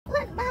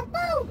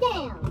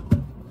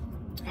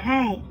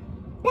Alright.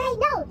 Babe,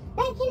 no.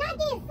 Babe, can I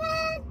get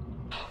some?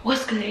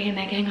 What's good,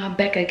 internet gang? I'm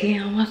back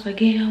again, once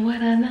again,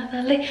 with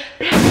another lit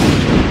girl.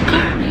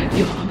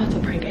 Yo, I'm about to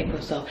prank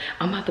April, so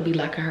I'm about to be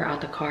locking her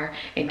out the car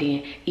and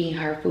then eating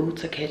her food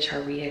to catch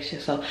her reaction.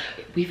 So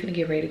we finna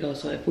get ready to go.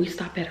 So if we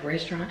stop at a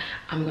restaurant,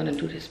 I'm gonna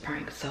do this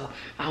prank. So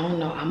I don't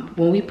know.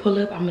 When we pull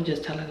up, I'm gonna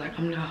just tell her like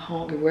I'm not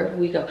hungry. Wherever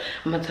we go,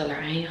 I'm gonna tell her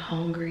I ain't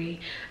hungry.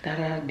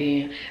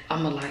 Then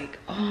I'm gonna like,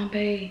 oh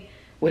babe.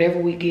 Whatever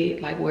we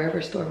get, like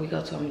wherever store we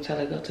go to, I'm gonna tell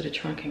her go to the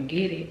trunk and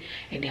get it.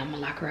 And then I'm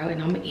gonna lock her out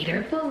and I'm gonna eat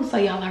her food. So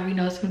y'all already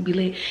know it's gonna be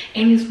lit.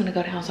 And it's gonna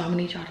go down. So I'm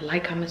gonna need y'all to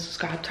like, comment,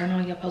 subscribe, turn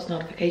on your post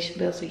notification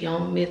bell so you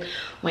don't miss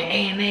when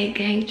A&A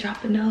gang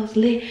dropping those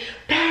lit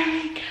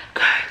bang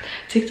girls.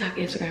 TikTok,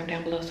 Instagram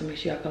down below. So make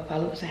sure y'all go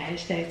follow us and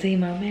hashtag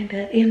Team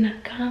Amanda in the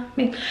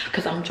comments.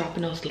 Cause I'm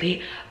dropping those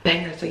lit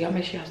bangers. So y'all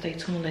make sure y'all stay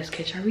tuned. Let's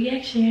catch our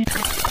reaction.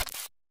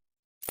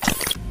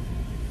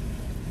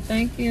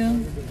 Thank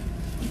you.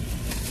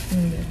 I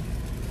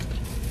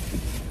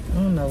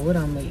don't know what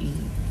I'm gonna eat.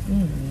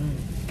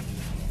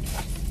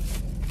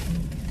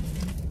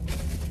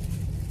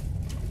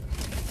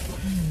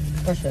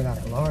 I should have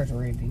got a large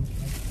red beef.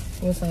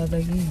 What size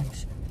they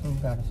use? We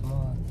got a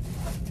small.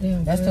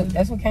 Damn,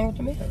 that's what came with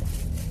the meal.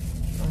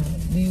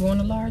 Do you want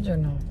a large or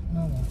no?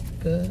 No.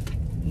 Good.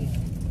 Yeah.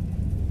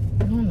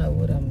 I don't know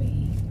what I'm gonna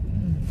eat.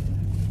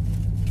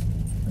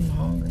 I'm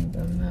hungry,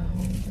 but I'm not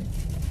hungry.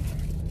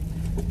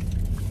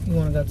 You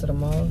wanna go to the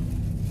mall?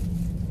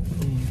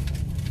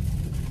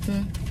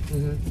 I'm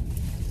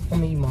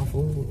gonna eat my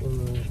food.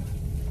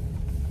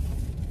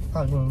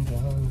 Probably when we get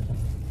home.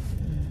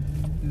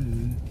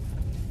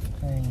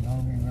 I ain't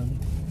hungry really.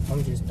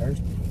 I'm just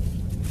thirsty.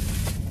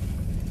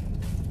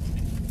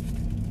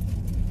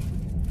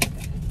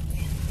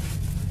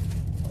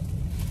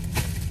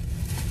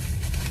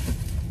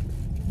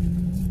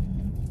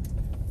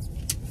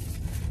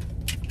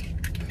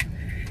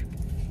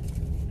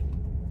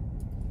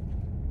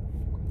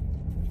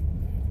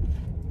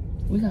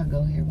 We gotta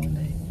go here one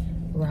day.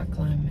 Rock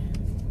climbing.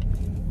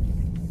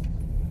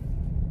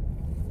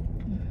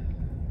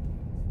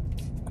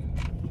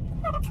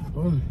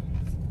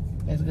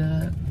 It's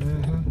good.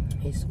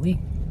 It's sweet.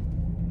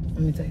 Let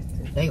me taste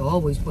it. They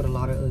always put a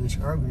lot of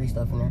strawberry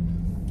stuff in there.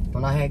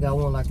 When I had got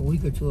one like a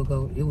week or two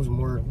ago, it was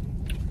more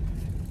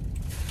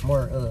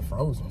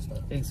frozen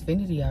stuff.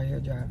 Xfinity out here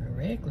driving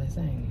reckless,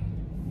 ain't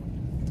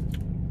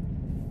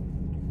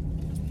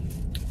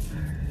it?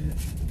 Alright.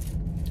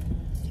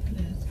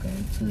 Let's go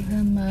to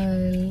the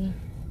mall.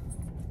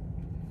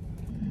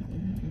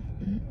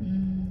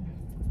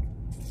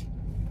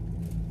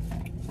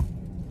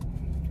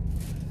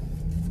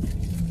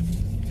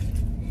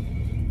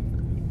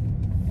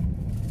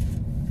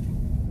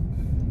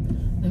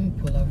 Let me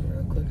pull over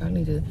real quick.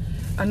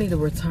 I need to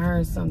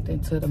return something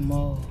to the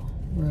mall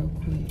real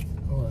quick.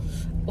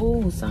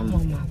 Oh, something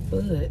on my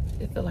foot.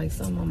 It feel like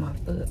something on my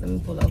foot. Let me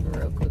pull over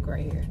real quick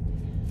right here.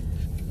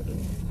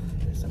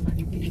 There's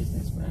somebody's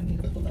business, but I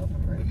need to pull over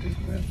real quick,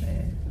 real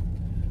fast.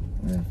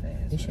 Real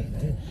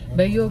fast.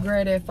 But you'll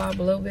grab that Five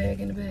Below bag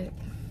in the back.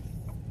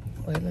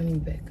 Wait, let me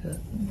back up.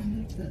 Let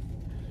me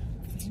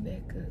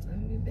back up.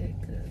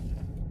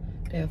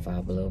 That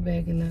Five Below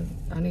bag in the,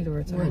 I need to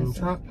return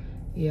some.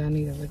 Yeah, I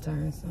need to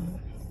return some.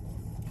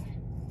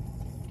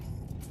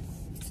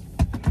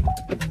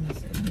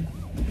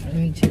 Let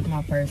me check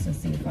my purse and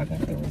see if I got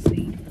the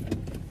receipt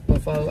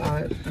before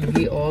I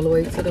get all the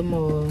way to the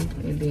mall,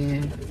 and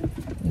then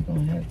we're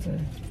gonna have to.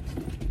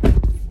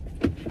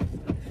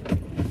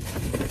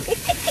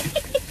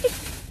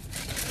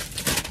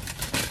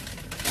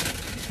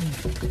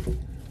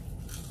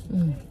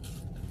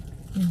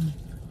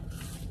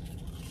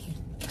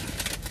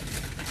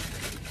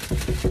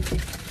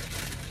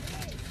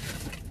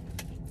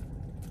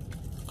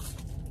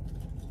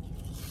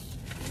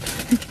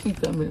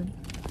 Keep coming.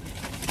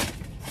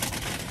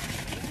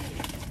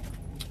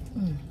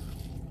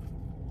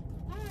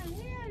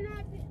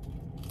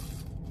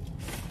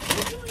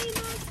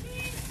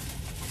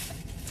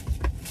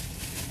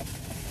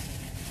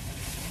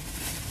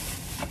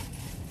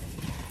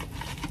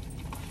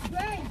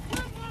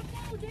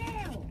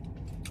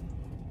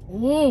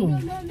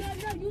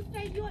 No, you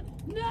say you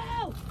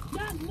no,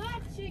 not my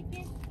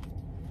chicken.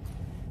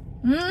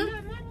 Not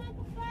my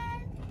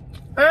motherfucker.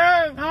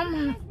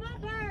 That's my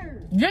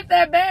bird. Get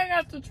that bag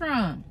out the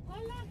trunk.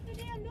 Unlock the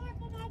damn door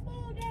for my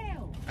food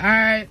down.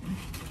 Alright.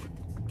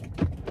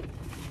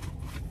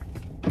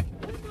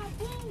 Put my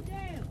food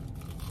down.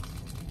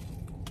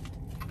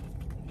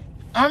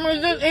 I'm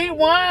gonna just eat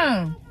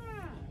one.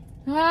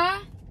 Huh?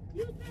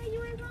 You say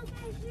you ain't want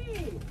that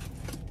shit.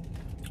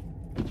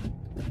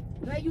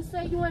 Hey, you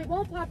say you ain't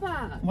want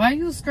Popeye. Why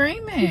you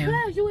screaming?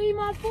 Because you eat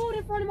my food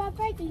in front of my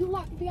face and you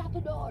locked me out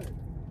the door.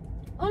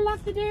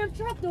 Unlock the damn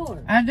truck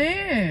door. I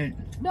did.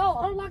 No,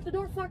 unlock the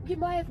door so I can get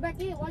my ass back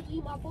in while you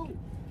eat my food.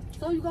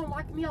 So you gonna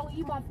lock me out and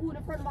eat my food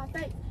in front of my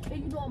face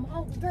and you know I'm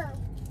hungry, girl.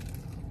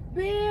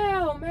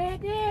 Bill, man,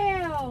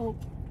 Bill.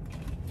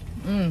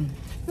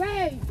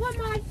 Babe, put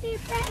my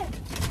shit back.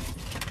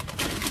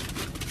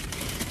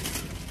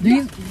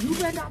 These, you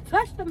better not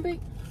touch them big.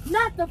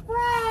 Not the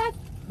fries.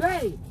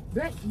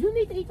 Babe, you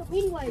need to eat them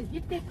anyways.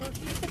 Get thicker, get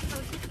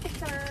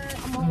thicker.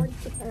 I'm already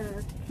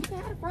thicker. You can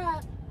have the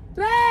fries.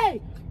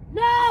 Babe,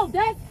 no,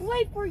 that's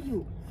sweet for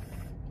you.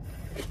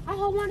 I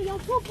hope one of your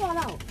tooth fall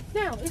out.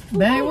 Now, it's too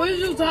Babe, late. what did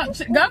you talk?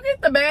 Go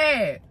get the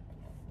bag.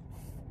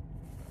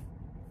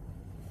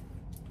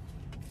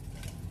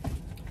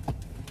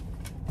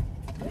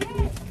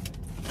 Babe,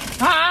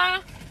 Huh?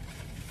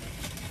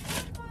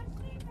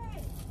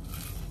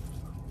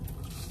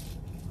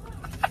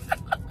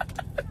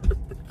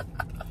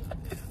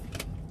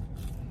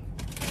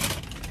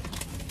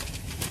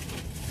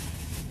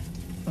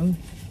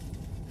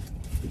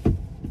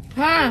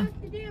 Huh?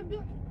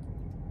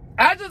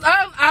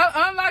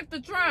 I unlocked the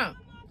trunk.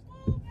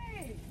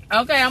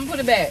 Okay, I'm put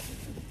it back.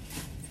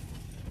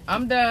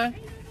 I'm done.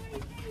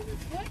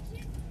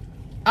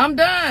 I'm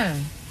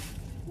done.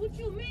 What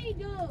you mean,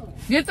 done?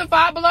 Get the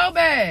Five Below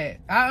bag.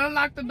 I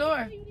unlocked the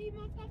door. You need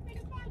my stuff in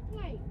the first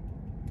place.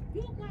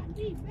 You got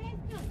me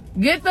messed up.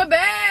 Get the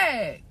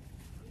bag.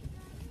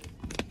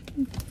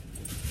 You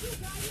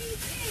got me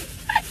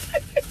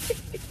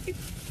sick.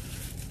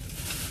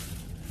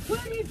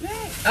 Put it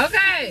back.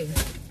 Okay.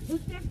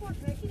 Put that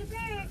fork back in the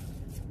bag.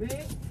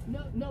 Bag.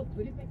 No,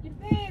 put it back in the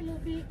bag a little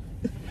bit.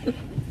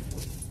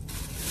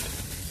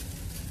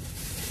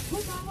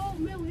 Put my whole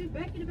meal in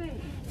back in the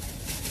bag.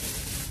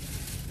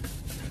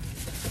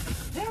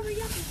 Hurry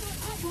up and start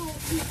eyeballing.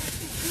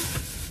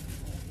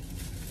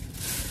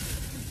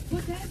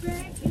 Put that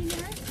bag in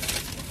there.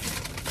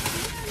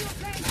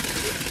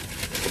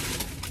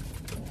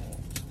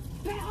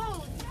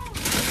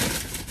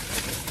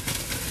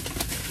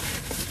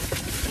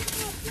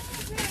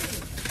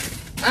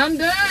 I'm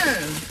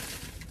done.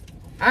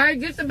 All right,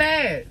 get the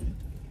bag.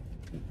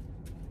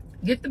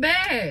 Get the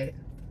bag.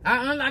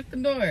 I unlocked the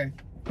door.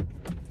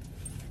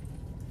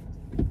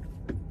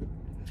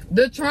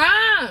 The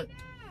trunk.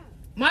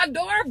 My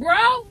door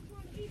broke.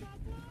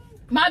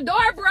 My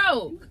door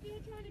broke.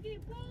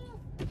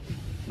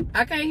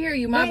 I can't hear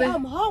you, my Hey, bad.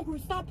 I'm hungry.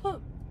 Stop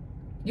putting.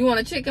 You want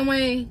a chicken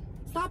wing?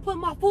 Stop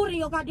putting my food in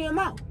your goddamn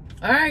mouth.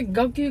 All right,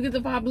 go. Can you get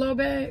the Five Below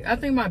bag? I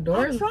think my I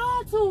door.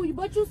 tried to,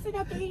 but you sit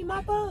up there eating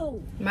my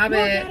food. My Look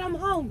bad. at I'm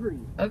hungry.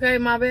 Okay,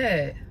 my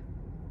bad.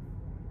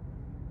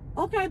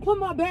 Okay, put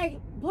my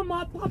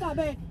Papa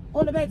bag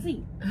on the back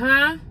seat.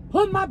 Huh?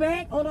 Put my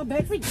bag on the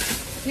back seat.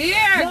 Here,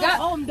 No, go.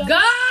 I'm done.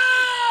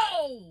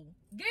 Go.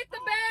 Get the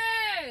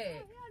bag.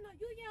 Hell no,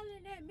 you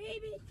yelling at me,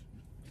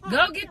 bitch.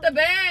 Go get the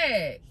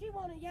bag. She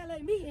wanna yell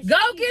at me. And Go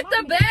she get eat the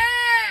my meat.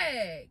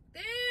 bag.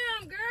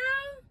 Damn, girl.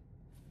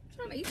 I'm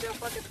trying to eat your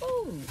fucking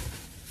food.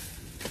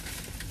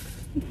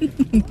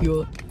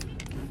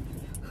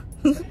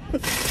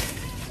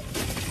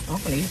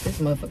 I'm gonna eat this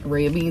motherfucking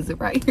red beans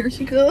right here.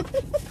 She comes.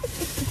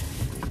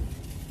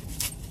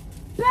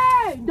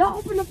 Babe, don't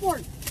open the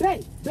fork.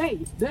 Babe.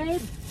 Red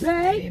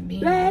bean,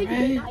 You right?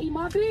 better not eat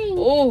my beans.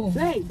 Oh.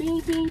 Babe,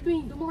 bean.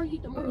 The more you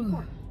eat, the more you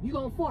fart. You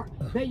gonna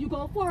fart. Babe, you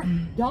gonna fart.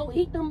 Don't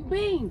eat them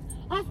beans.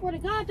 I swear to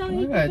God, don't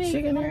We eat got them beans.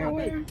 chicken Oh, my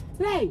everywhere.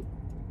 Babe.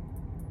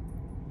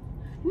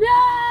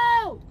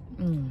 No!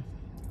 Mm.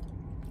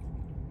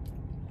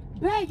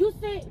 Babe, you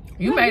said...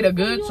 You Babe, made a said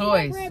good you don't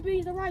like choice. red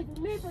beans and rice,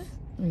 remember?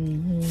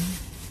 Mm-hmm.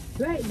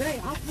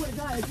 Babe, I swear to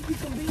God, if you eat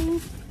some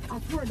beans, I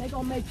swear they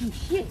gonna make you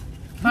shit.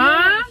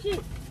 Huh? Shit.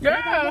 They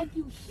gonna Girl. make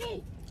you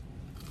shit.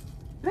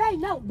 Babe,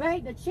 no,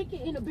 babe, the chicken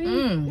and the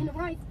beans and the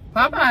rice.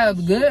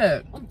 Popeye's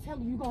good. I'm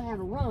telling you, you're gonna have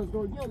a runs,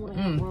 girl. You don't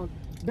wanna have runs.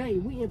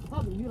 Babe, we in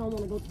public. You don't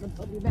wanna go to the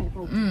public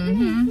bathroom.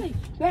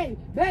 Please.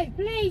 Babe,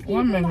 please.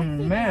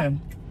 Woman,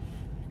 man.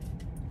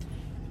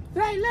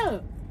 Babe,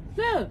 look.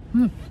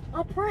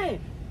 I'm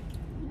praying.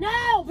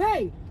 No,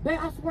 babe. Babe,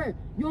 I swear,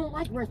 you don't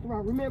like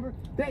restaurant, remember?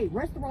 Babe,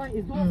 restaurant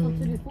is doing something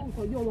to this food,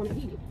 so you don't wanna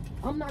eat it.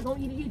 I'm not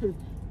gonna eat it either.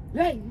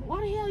 Babe,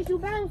 why the hell is you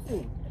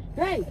bouncing?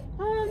 Babe,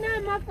 oh,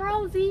 not my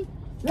frozy.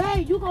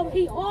 Babe, you gonna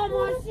eat all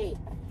my shit.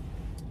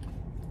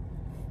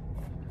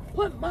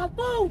 Put my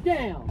food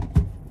down.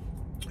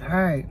 All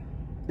right.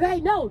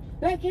 Babe, no.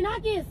 Babe, can I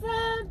get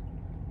some?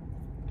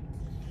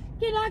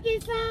 Can I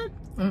get some?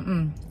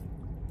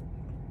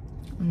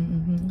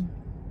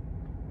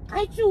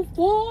 Ain't you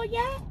full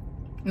yet?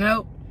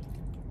 Nope.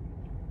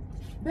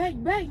 Babe,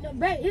 no,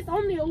 babe, it's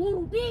only a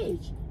little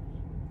dish.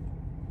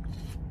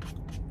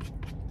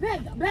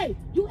 Babe,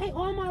 you ate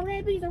all my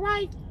red beans and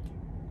rice?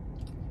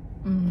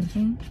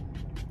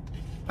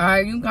 All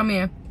right, you come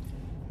in.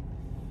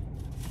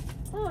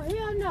 Oh,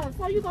 hell no.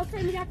 So you gonna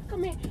tell me I can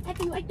come in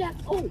acting like that?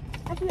 Oh,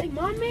 acting like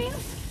my man?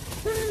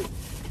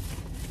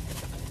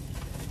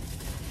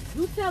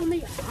 You telling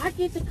me I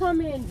get to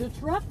come in the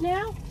truck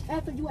now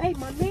after you ate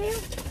my meal?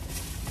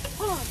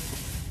 Oh,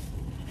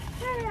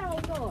 hell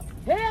no.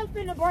 Hell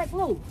finna break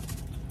loose.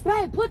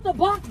 Babe, put the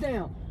box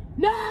down.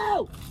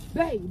 No!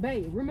 Babe,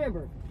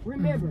 remember. We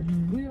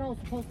don't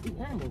supposed to eat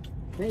animals.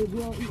 Babe, we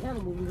don't eat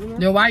animals, remember?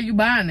 Then why you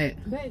buying it?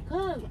 Babe,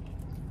 cause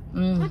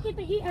I get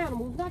to eat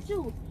animals, not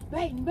you.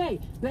 Babe,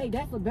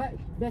 that's a bad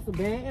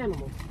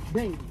animal.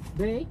 Babe,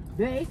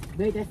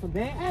 that's a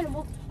bad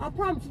animal. I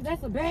promise you,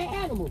 that's a bad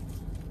animal.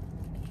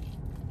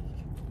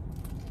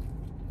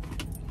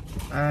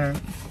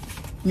 Alright.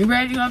 You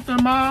ready to go to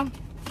the mall?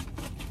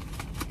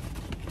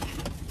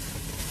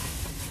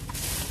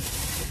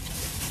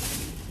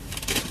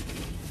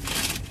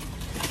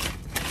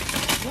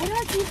 What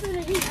else you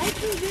finna eat?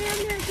 Ain't you down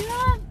there,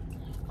 girl?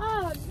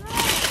 Oh, no.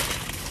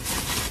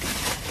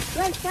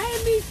 Like,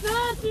 save me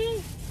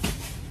something.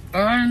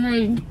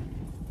 Alright.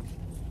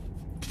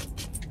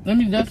 Let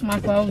me dust my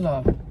clothes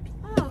off.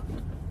 Oh.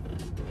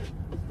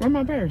 Where's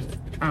my purse?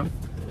 Oh.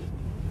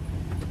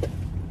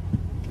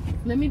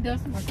 Let me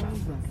dust my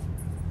clothes off.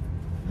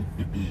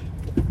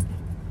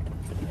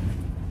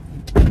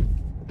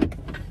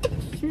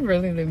 She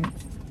really let me.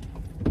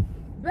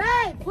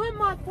 Babe, put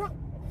my throat.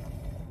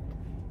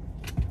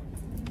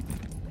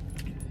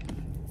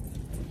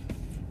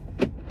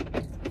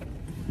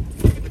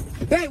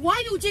 Babe,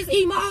 why you just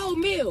eat my whole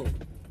meal?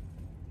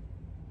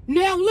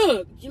 Now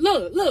look,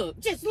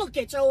 just look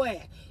at your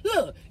ass.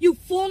 Look, you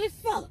full as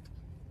fuck.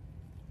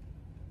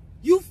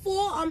 You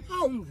full, I'm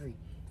hungry.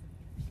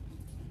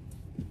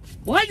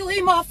 Why you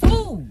eat my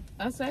food?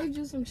 I saved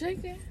you some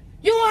chicken.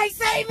 You ain't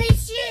saved me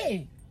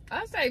shit.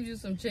 I saved you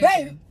some chicken.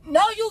 Babe,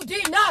 no you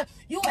did not.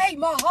 You ate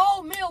my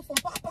whole meal from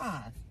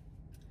Popeyes.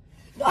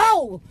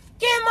 No,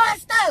 get my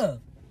stuff.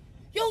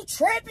 You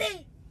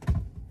tripping?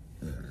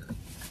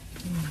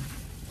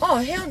 Oh,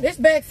 hell, this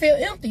bag feel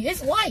empty.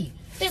 It's light.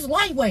 It's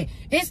lightweight.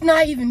 It's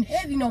not even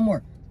heavy no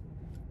more.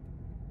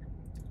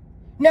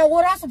 Now,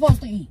 what I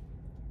supposed to eat?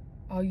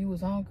 Oh, you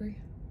was hungry?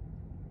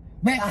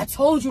 Man, I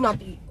told you not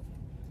to eat.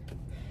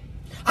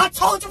 I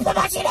told you to put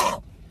my shit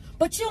out.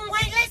 But you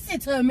ain't listen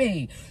to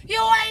me.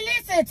 You ain't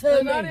listen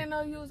to me. I didn't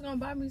know you was going to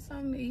buy me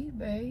something to eat,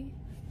 babe.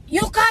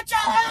 You got your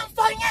own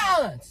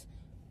fans.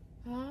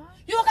 Huh?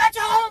 You got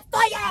your own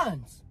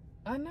fans.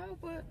 I know,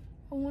 but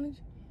I wanted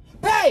you.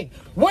 Babe,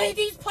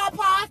 Wendy's,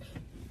 Popeyes,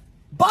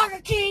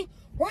 Burger King,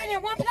 right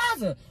in one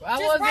plaza. I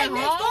just wasn't right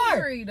next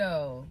hungry,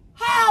 though.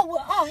 How?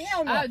 Oh,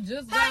 hell no. I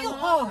just got How you?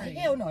 hungry.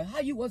 Oh, hell no. How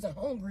you wasn't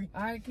hungry?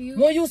 All right, can you?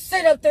 When you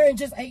sit up there and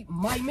just ate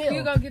my meal.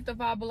 You gonna get the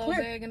Five Below Clear.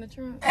 bag in the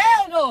trunk?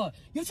 Hell no.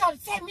 You trying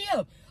to set me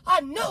up.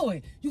 I knew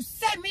it. You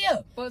set me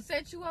up. But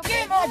set you up.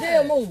 Get for my what?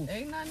 damn move.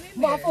 Ain't nothing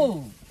in My there.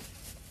 food.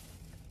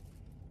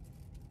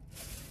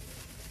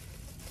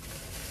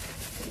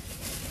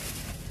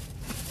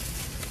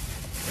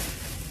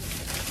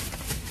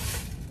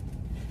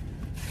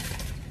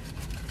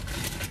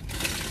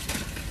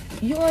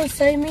 You ain't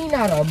say me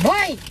not a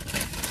bite.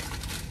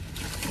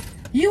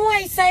 You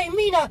ain't say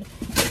me not.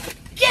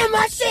 Get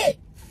my shit.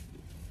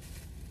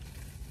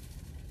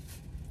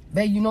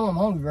 Babe, you know I'm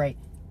hungry, right?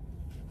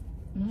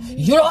 Mm-hmm.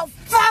 You don't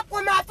fuck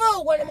with my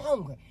food when I'm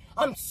hungry.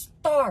 I'm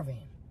starving.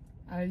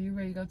 Are you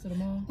ready to go to the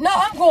mall? No,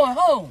 I'm going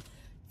home.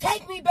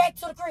 Take me back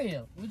to the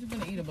crib. What you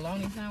gonna eat, a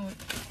bologna sandwich?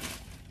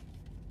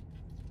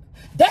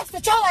 That's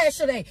what your ass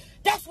should eat.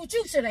 That's what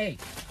you should eat.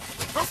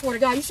 I swear to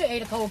God, you should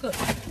eat a cold cook.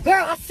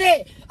 Girl, I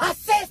said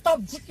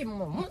stop drinking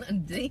my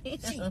money.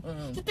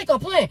 Damn. You think I'm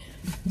playing?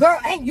 Girl,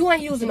 you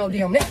ain't using no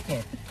damn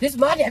napkin. This is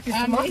my napkin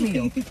for my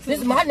meal. This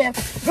is my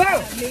napkin.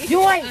 Girl,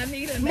 you ain't. I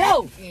need a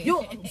no, napkin.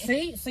 you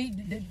see.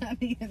 I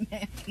need a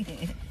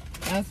napkin.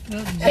 I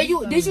spilled Hey,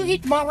 did you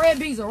eat my red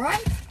beans, all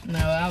right? No,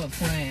 I was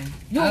playing.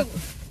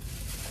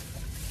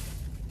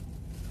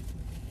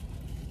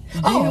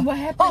 Damn, what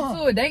happened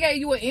to it? They gave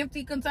you an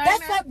empty container?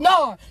 That's what,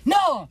 no,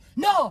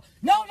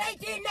 they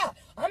did not.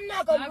 I'm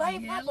not gonna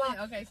blame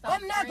Popeyes. Okay,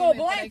 I'm not gonna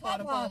blame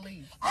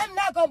Popeyes. I'm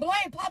not gonna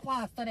blame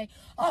Popeyes today.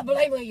 I'm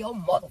blaming your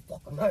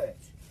motherfucking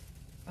ass.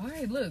 All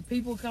right, look,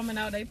 people coming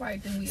out, they probably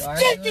think we are.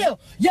 Still,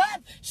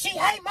 yup, she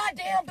ate my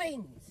damn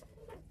beans.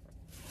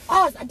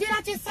 Oh, did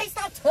I just say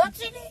stop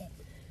touching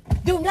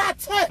it? Do not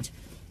touch.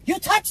 You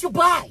touch, you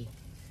buy.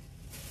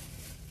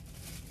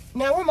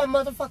 Now, where my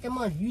motherfucking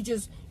money? You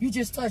just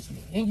touched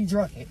me and you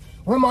drunk it.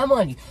 Where my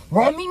money?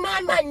 Run me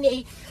my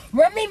money.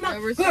 Run me my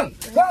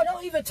receipt. Girl,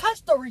 don't even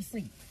touch the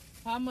receipt.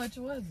 How much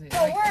was it?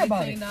 Don't worry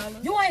about it.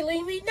 $18? You ain't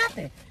leave me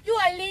nothing. You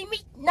ain't leave me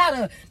not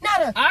a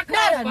I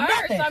come first.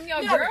 nothing. I'm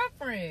your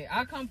girlfriend.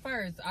 I come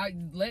first. I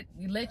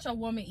let your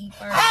woman eat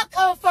first. I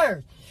come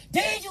first.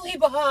 Then you eat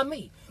behind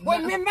me. No.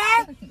 Remember?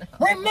 No.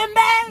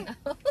 Remember?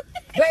 No.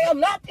 Babe, I'm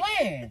not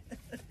playing.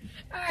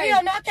 All right,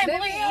 Hell no, I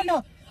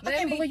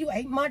can't believe you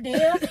ate my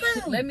damn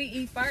food. Let me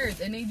eat first,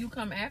 and then you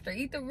come after.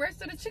 Eat the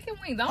rest of the chicken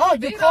wings. Oh,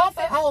 you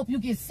coughing? I hope you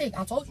get sick.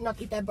 I told you not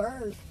to eat that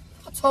bird.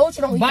 I told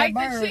you don't eat Bite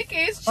that bird. the chicken.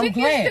 It's I'm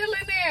chicken glad. still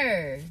in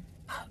there.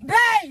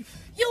 Babe,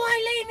 you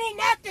ain't leave me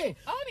nothing.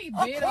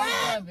 Only bit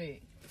of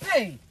it.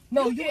 Babe,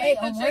 no, You you can ate eat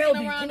the a chicken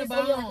real around big. the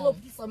It's only like a bone. little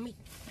piece of meat.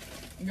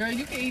 Girl,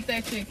 you can eat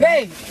that chicken.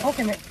 Babe,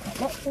 okay, man.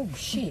 Oh,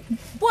 shit.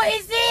 What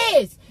is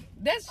this?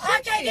 That's chicken.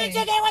 I can't get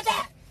chicken. What's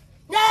that?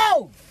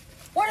 No.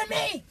 What the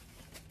meat?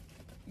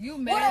 You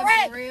What mad a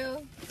rat. for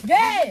real?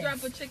 Yes. You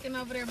drop a chicken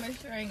over there.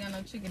 Make sure I ain't got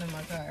no chicken in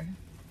my car.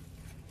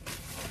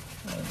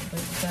 Oh,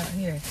 it's out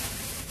here.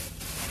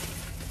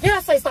 Did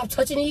I say stop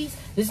touching these?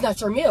 This is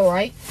not your meal,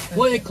 right?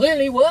 Well, it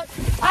clearly was.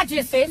 I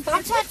just said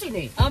stop touching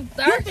it. I'm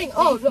thirsty. You think,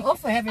 oh, I'm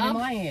for having it in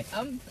my hand.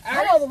 I'm thirsty.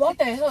 I don't want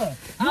that, huh?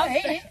 You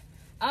ate it.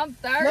 I'm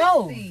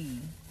thirsty.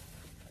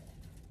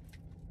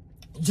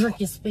 No. Drink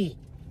and spit.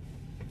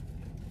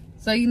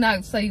 So you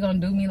gonna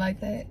do me like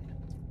that?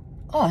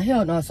 Oh,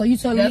 hell no. So you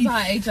telling That's me? how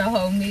I ate your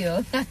whole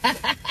meal.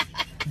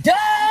 Duh!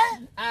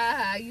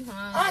 You hungry?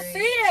 I see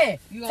that.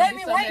 You gonna Tell get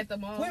me something right. at the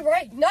mall? We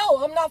right.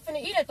 No, I'm not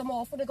finna eat at the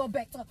mall. I'm finna go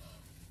back to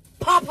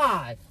Popeye.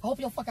 I hope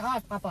your fucking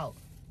eyes pop out.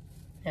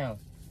 Hell.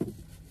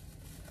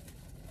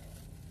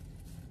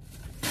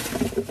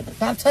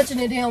 Stop touching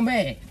the damn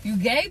bag. You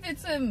gave it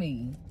to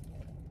me.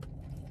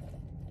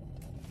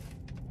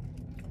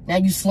 Now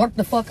you slurp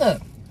the fuck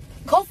up.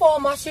 Cough all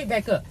my shit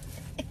back up.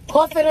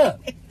 Cough it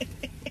up.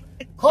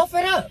 Cough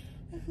it up.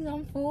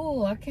 I'm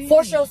full. I can't.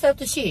 Force yourself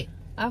to shit.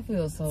 I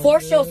feel so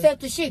Force good. yourself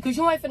to shit, cause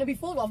you ain't finna be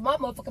full off my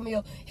motherfucking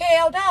meal.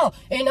 Hell no.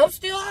 And I'm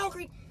still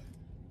hungry.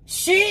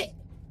 Shit.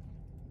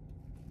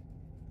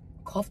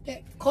 Cough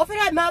that. Cough it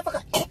out,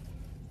 motherfucker.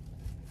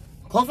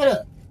 Cough it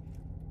up.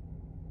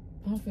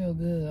 I feel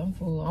good. I'm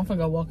full. I'm finna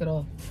go walk it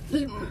off.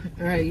 All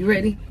right, you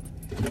ready?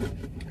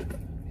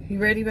 You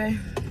ready, babe?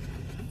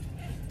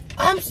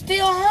 I'm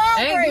still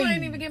hungry. Hey, you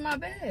ain't even get my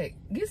bag.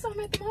 Get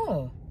something at the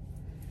mall.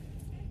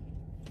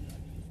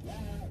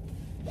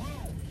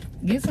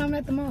 Get something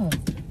at the mall.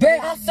 Babe,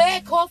 I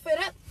said cough it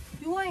up.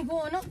 You ain't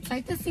going up.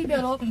 Take the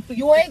seatbelt off.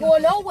 You ain't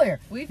going nowhere.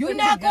 You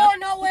not going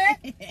nowhere.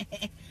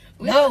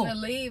 We No. finna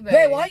leave, babe.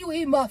 Babe, why you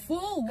eating my food?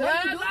 Why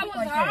Cause you doing I me was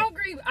like that?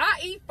 hungry. I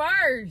eat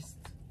first.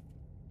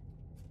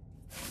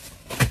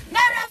 No,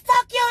 the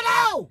fuck you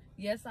know.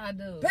 Yes, I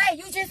do. Babe,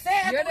 you just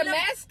said You're the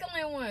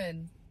masculine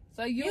one.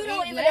 So you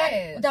don't eat even last.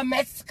 have the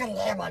Mexican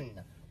one.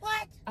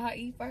 What? I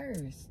eat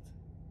first.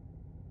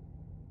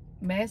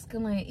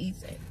 Masculine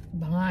eats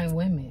behind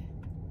women.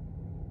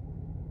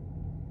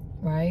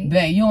 Right?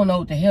 Babe, you don't know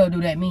what the hell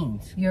do that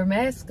means. You're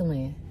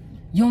masculine.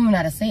 You don't even know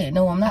how to say it.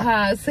 No, I'm not. How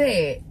I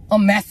said.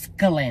 I'm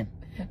masculine.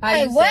 How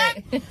Hey, you what?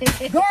 say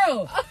it?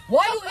 Girl,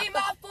 why you eat my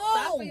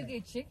Stop when you food?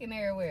 get chicken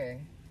everywhere.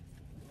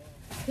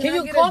 Can I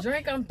you get caulk- a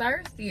drink? I'm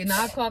thirsty and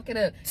I'll caulk it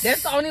up.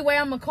 That's the only way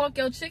I'm gonna caulk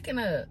your chicken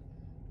up.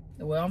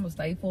 Well, I'm gonna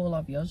stay full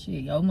off your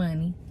shit, your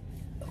money.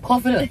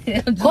 Cough it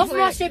up. Cough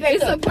my shit back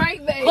It's up. a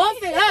prank, baby. Cough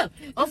it up.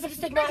 I'm finna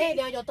stick my hand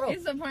down your throat.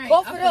 It's a prank.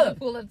 Cough I'm it finna up.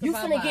 pull up to You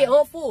finna Popeye. get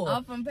unfull.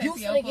 I'm finna pay You for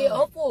your finna get food.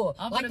 unfull.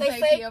 I'm Like finna they pay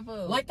for say, your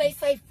food. like they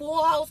say,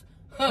 full house.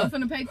 I'm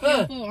finna pay for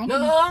your food. I'm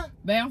Nuh-uh.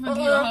 Babe, I'm finna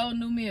give you Uh-uh. a whole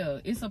new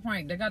meal. It's a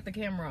prank. They got the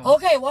camera on.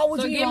 Okay, why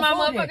would So you get eat my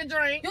food then? motherfucking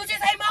drink. You just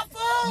ate my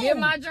food. Get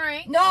my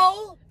drink.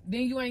 No.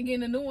 Then you ain't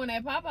getting a new one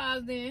at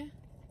Popeyes then.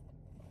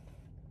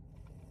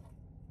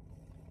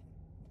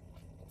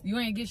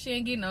 She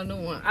ain't getting no new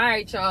one. All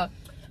right, y'all.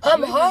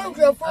 I'm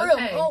hungry. For real,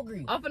 Okay. I'm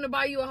hungry. I'm finna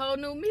buy you a whole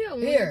new meal when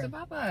Here. we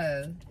get to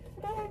Popeyes.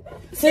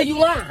 See, you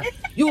lying.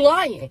 You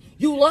lying.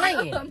 You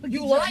lying. I'ma get You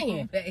your lying.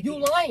 food back. You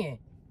lying.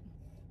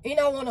 And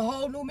I want a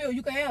whole new meal.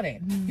 You can have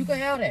that. You can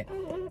have that.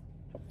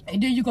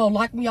 And then you gonna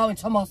lock me out and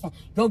tell me some.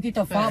 Go get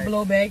the Five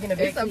Below bag in the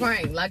back. It's a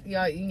prank. Like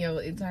y'all eating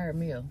your entire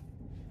meal.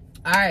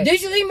 All right.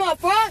 Did you eat my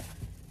fries?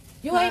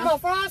 You Huh? ate my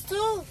fries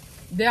too?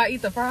 Did I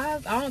eat the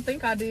fries? I don't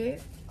think I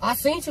did. I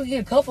seen you eat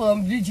a couple of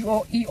them. Did you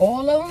all eat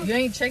all of them? You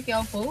ain't check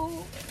your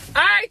food?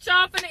 All right,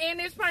 y'all, finna end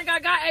this prank. I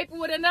got April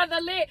with another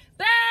lit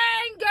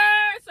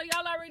banger. So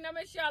y'all already know,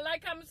 make sure y'all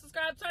like, comment,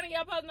 subscribe, turn on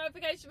y'all post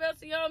notification bell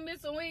so you don't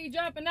miss when we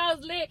dropping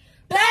those lit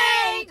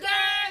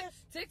bangers.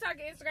 TikTok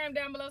and Instagram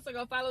down below, so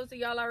go follow us. So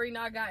y'all already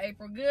know I got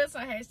April good. So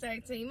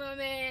hashtag Team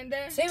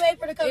Amanda. See, wait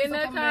for the comments. In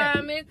the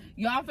comments,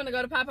 y'all finna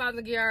go to Popeyes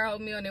and get her whole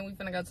meal, and then we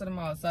finna go to the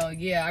mall. So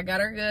yeah, I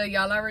got her good.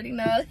 Y'all already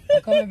know.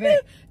 I'm coming back.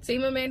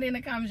 Team Amanda in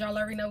the comments. Y'all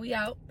already know we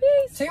out.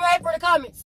 Peace. See, wait for the comments.